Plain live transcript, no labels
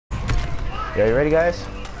Yo, you ready, guys?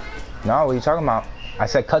 No, what are you talking about? I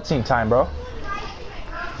said cutscene time, bro.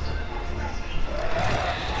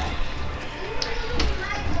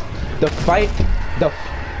 The fight,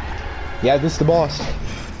 yeah, this is the boss.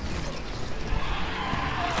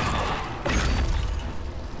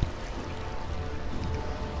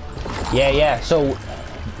 Yeah, so,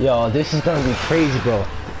 yo, this is gonna be crazy, bro.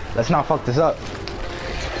 Let's not fuck this up.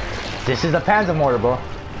 This is the Panzer mortar, bro.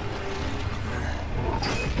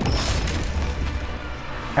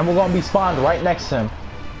 And we're gonna be spawned right next to him.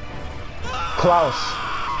 Klaus.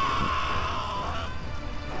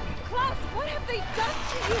 Klaus, what have they done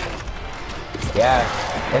to you?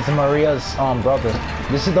 Yeah, it's Maria's brother.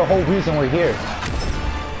 This is the whole reason we're here.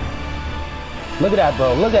 Look at that,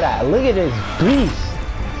 bro. Look at that. Look at this beast.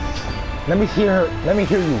 Let me hear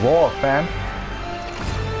you roar, fam.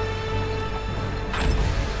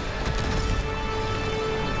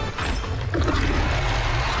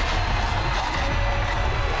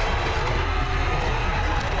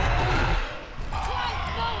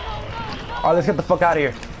 Oh, let's get the fuck out of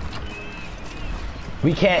here.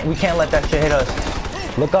 We can't let that shit hit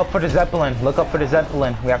us. Look up for the Zeppelin. Look up for the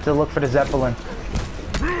Zeppelin. We have to look for the Zeppelin.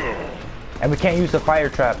 And we can't use the fire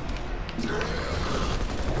trap.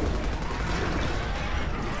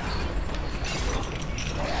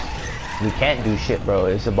 We can't do shit, bro.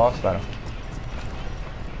 It's a boss battle.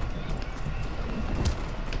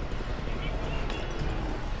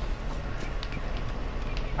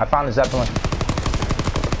 I found the Zeppelin.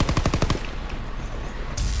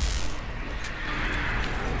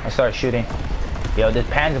 I started shooting. Yo, this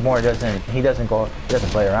Panzer mortar doesn't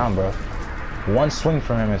play around, bro. One swing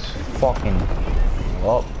from him is fucking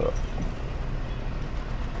up, bro.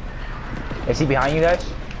 Is he behind you guys?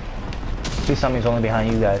 Please tell me he's only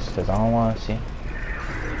behind you guys, because I don't want to see.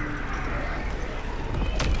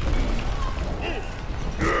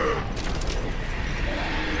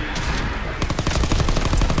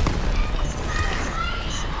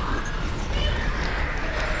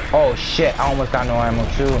 Oh shit, I almost got no ammo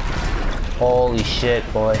too. Holy shit,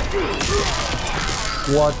 boy.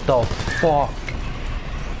 What the fuck?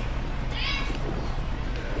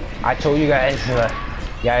 I told you guys,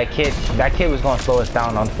 yeah, that kid was gonna slow us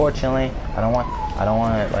down. Unfortunately, I don't want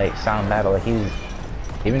to like sound bad, but like he was,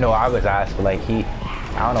 even though I was asked, but like I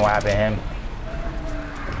don't know what happened to him.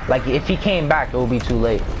 Like if he came back, it would be too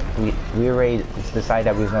late. We already decided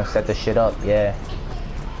that we was gonna set this shit up. Yeah.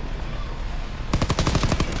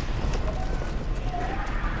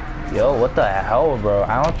 Yo, what the hell, bro?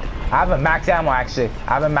 I have a max ammo, actually.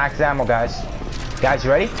 I have a max ammo, guys. Guys, you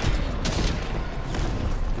ready?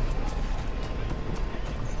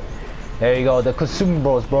 There you go, the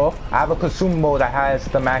consumables, bro. I have a consumable that has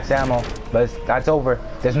the max ammo, but that's over.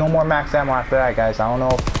 There's no more max ammo after that, guys. I don't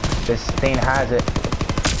know if this thing has it.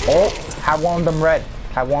 Oh, have one of them red.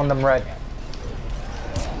 Have one of them red.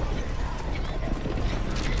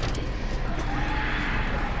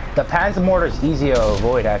 The Panzer mortar is easy to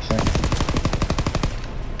avoid, actually.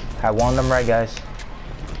 Have one of them red, guys.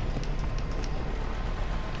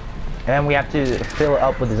 And then we have to fill it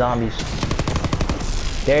up with the zombies.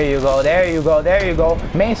 There you go, there you go, there you go.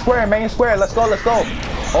 Main square, let's go, let's go.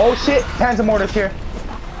 Oh shit, Panzer mortar's here.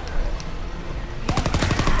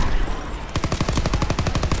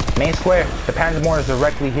 Main square, the Panzer mortar's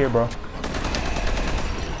directly here, bro.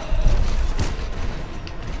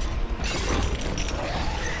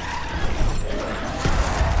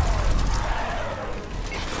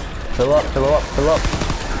 Fill up, fill up, fill up.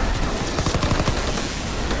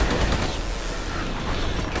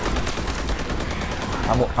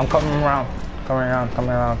 I'm coming around. Coming around, coming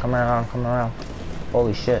around, coming around, coming around.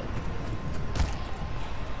 Holy shit.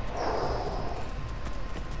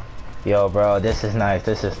 Yo, bro, this is nice,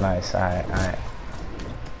 this is nice. Alright, alright.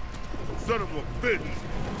 Son of a bitch.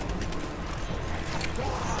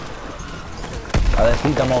 Let's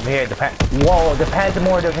lead them over here. Whoa, the Panzer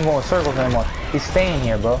mortar doesn't go in circles anymore. He's staying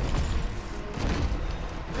here, bro.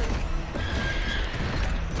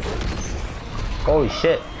 Holy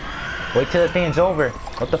shit. Wait till the thing's over.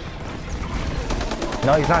 What the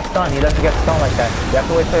No, he's not stunned. He doesn't get stunned like that. You have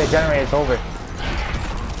to wait till the generator's over.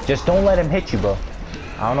 Just don't let him hit you, bro.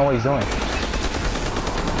 I don't know what he's doing.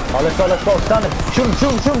 Oh, let's go, let's go. Stun him. Shoot him,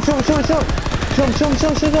 shoot him, shoot him, shoot him, shoot him, shoot him. Shoot him, shoot him, shoot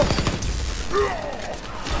him, shoot him.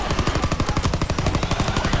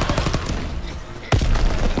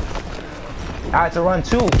 I had to run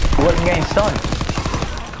too. He wasn't getting stunned.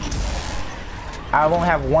 I won't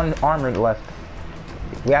have one armor left.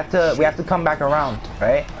 We have to come back around,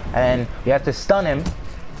 right? And we have to stun him.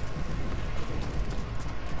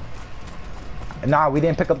 Nah, we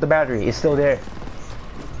didn't pick up the battery. It's still there.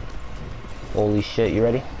 Holy shit, you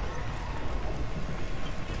ready?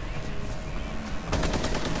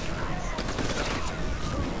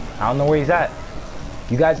 I don't know where he's at.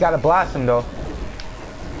 You guys gotta blast him though.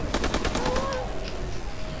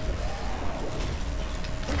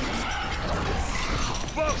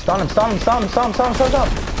 Stun him, stun him, stun him, stun him, stun him, stun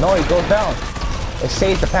him. No, he goes down. It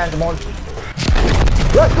saves the pandemonium.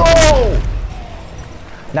 Let's go!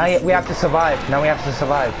 Now we have to survive. Now we have to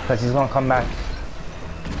survive because he's gonna come back.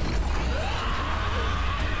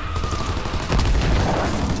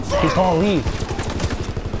 He's gonna leave.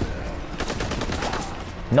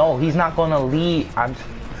 No, he's not gonna leave. What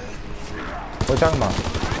are you talking about?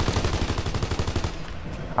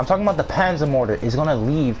 I'm talking about the Panzer mortar. It's gonna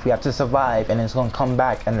leave. We have to survive, and it's gonna come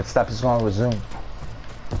back, and the step is gonna resume.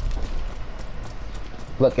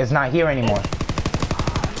 Look, it's not here anymore.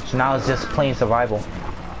 So now it's just plain survival.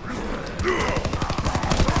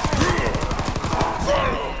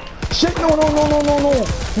 Shit! No! No! No! No! No! No!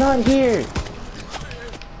 Not here!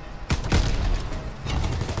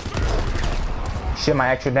 Shit! My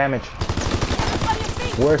extra damage.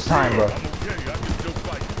 Worst time, bro.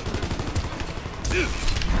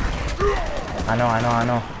 I know. I know. I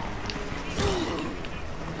know.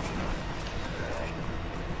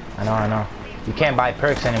 I know. I know. You can't buy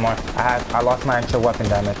perks anymore. I lost my extra weapon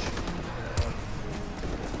damage.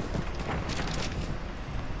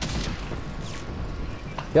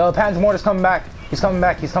 Yo, Pan's mortar's coming back. He's coming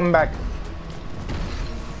back. He's coming back.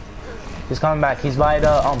 He's coming back. He's by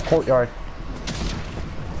the courtyard.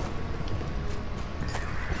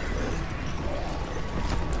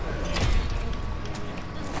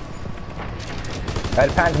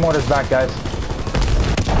 Alright, Pan's mortar's back, guys.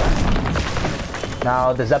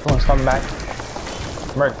 Now the Zeppelin's coming back.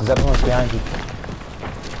 Merc, the Zeppelin's behind you.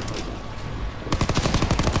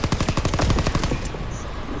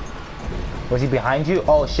 Was he behind you?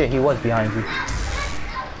 Oh shit, he was behind you.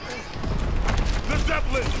 The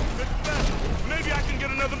Zeppelin! Maybe I can get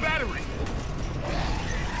another battery.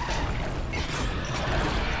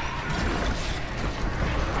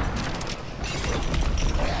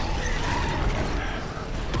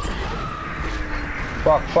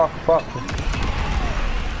 Fuck, fuck, fuck.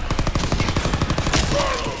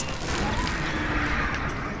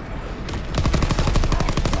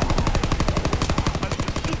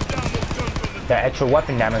 That extra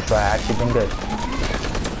weapon damage would have actually been good.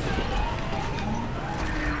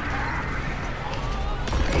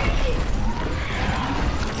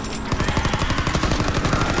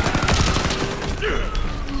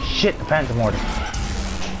 Shit, the Phantom Mortar.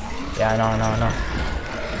 Yeah, I know, I know, I know.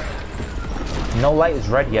 No light is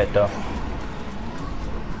red yet, though.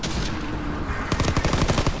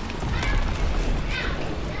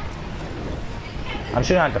 I'm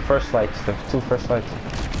shooting at the first lights, the two first lights.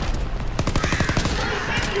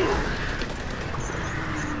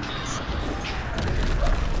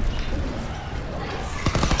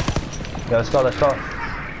 Yo, let's go, let's go.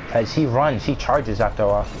 As he runs, he charges after a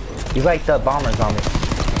while. He's like the bomber zombie.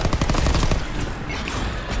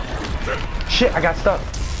 Shit, I got stuck.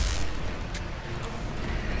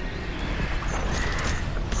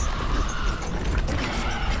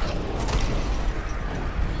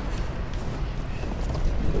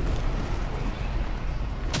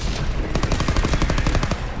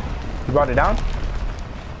 You brought it down?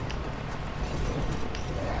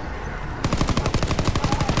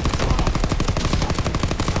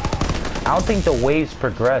 I don't think the waves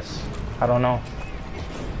progress. I don't know.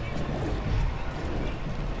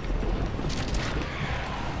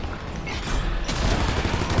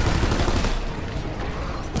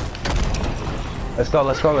 Let's go,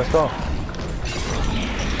 let's go, let's go.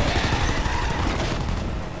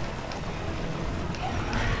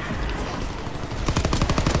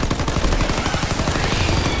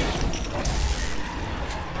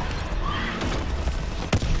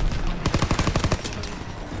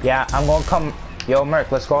 Yeah, I'm gonna come. Yo,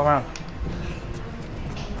 Merc, let's go around.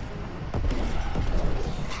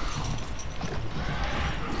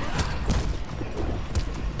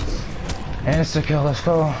 Insta kill, let's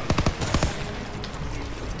go.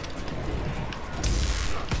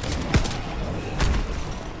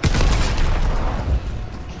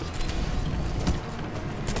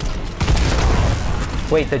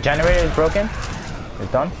 Wait, the generator is broken?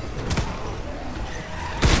 It's done?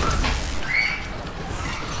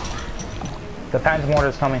 The Pan's mortar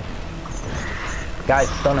is coming. Guys,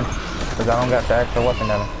 stun him. Because I don't got the extra weapon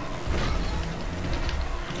damage.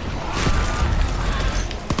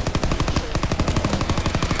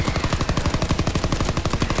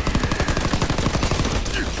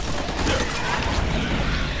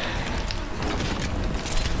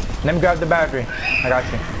 Let me grab the battery. I got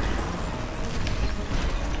you.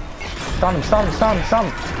 Stun him, stun him, stun him, stun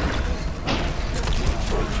him.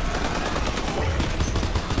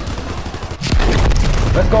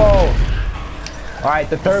 Let's go. All right,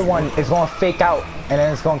 the third one is gonna fake out, and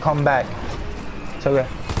then it's gonna come back. So good.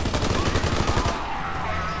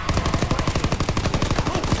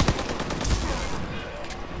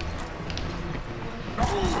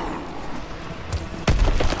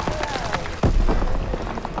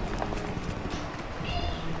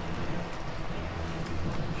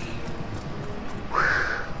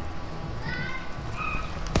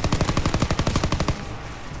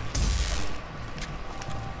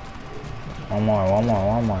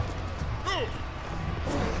 One more.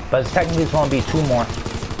 But technically it's gonna be 2 more.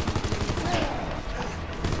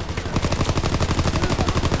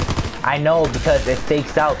 I know because it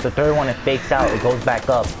fakes out. The third one, it fakes out. It goes back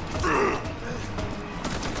up.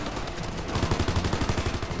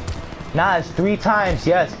 Nah, it's 3 times,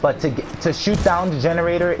 yes, but to shoot down the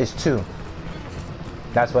generator is 2.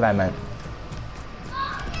 That's what I meant.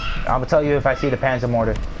 I'm gonna tell you if I see the Panzer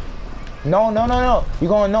mortar. No. You're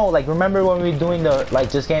gonna know. Like, remember when we were doing the,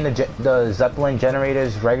 like, just getting the Zeppelin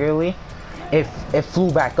generators regularly? It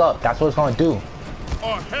flew back up. That's what it's gonna do.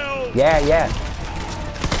 Oh, hell. Yeah.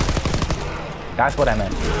 That's what I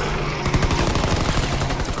meant.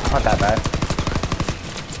 Not that bad.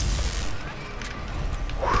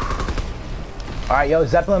 Alright, yo,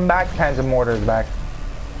 Zeppelin back, Panzer mortar is back.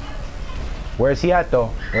 Where's he at,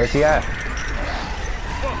 though? Where's he at?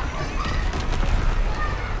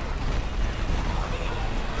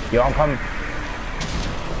 Yo, I'm coming.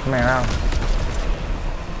 Come here now.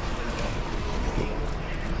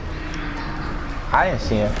 I didn't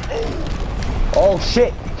see him. Oh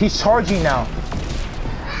shit, he's charging now.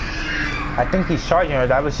 I think he's charging, or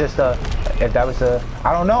that was just a, if that was a,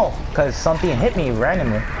 I don't know, because something hit me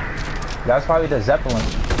randomly. That was probably the Zeppelin.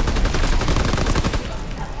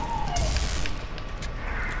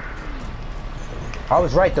 I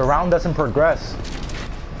was right, the round doesn't progress.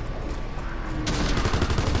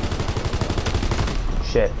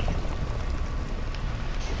 Shit.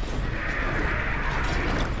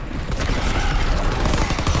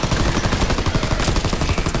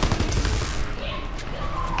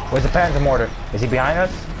 Where's the Panzer mortar? Is he behind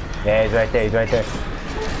us? Yeah, he's right there, he's right there.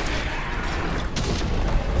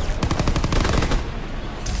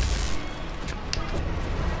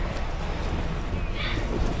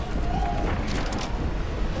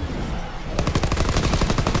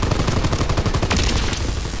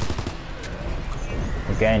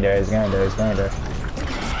 He's getting there.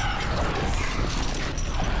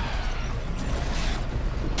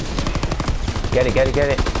 Get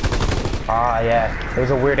it. Ah, yeah. It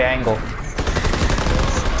was a weird angle.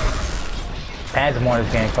 Panzer mortar's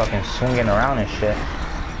getting fucking swinging around and shit.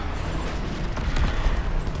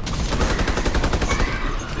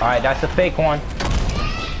 Alright, that's the fake one.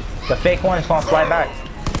 The fake one is gonna fly back.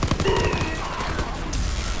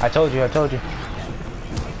 I told you.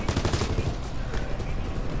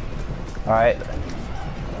 Alright.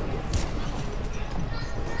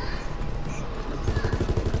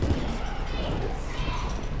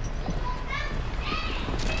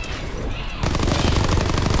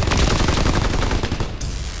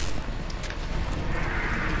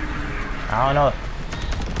 I don't know.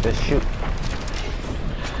 Just shoot.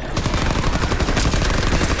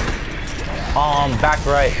 Back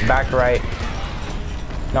right.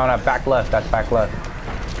 No, back left. That's back left.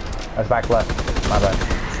 My bad.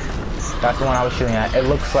 That's the one I was shooting at. It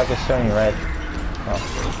looks like it's turning red. Oh.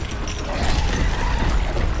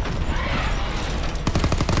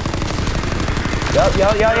 Yup.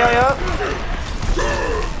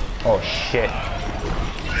 Oh shit.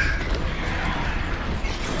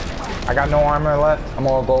 I got no armor left. I'm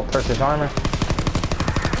gonna go purchase armor.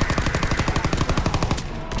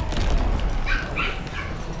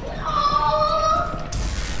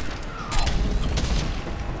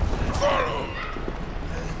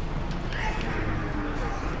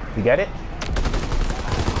 You get it?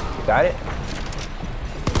 You got it?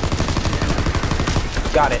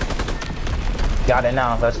 Got it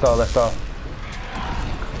now. Let's go.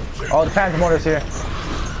 Oh, the Panzer mortar's here.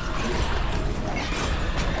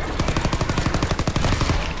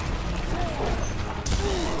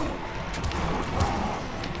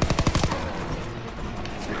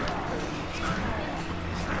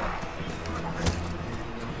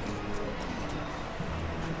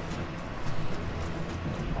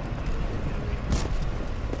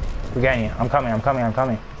 We're getting you. I'm coming.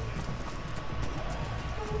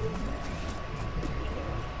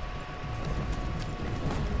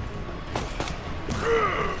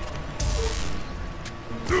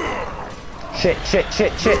 Shit.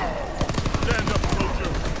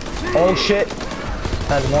 Oh shit.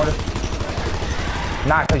 That's mortar.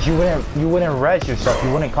 Nah, cause you wouldn't res yourself.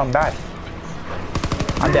 You wouldn't come back.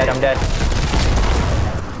 I'm dead, I'm dead.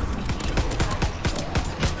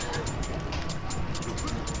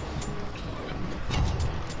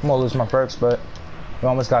 I'm gonna lose my perks, but we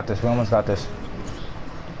almost got this. We almost got this.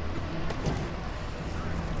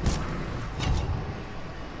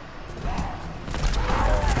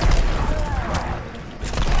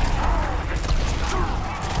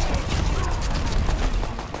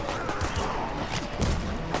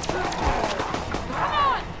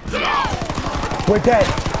 We're dead.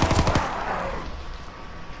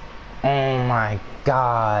 Oh my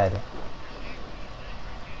god.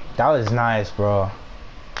 That was nice, bro.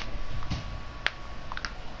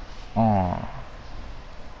 Oh.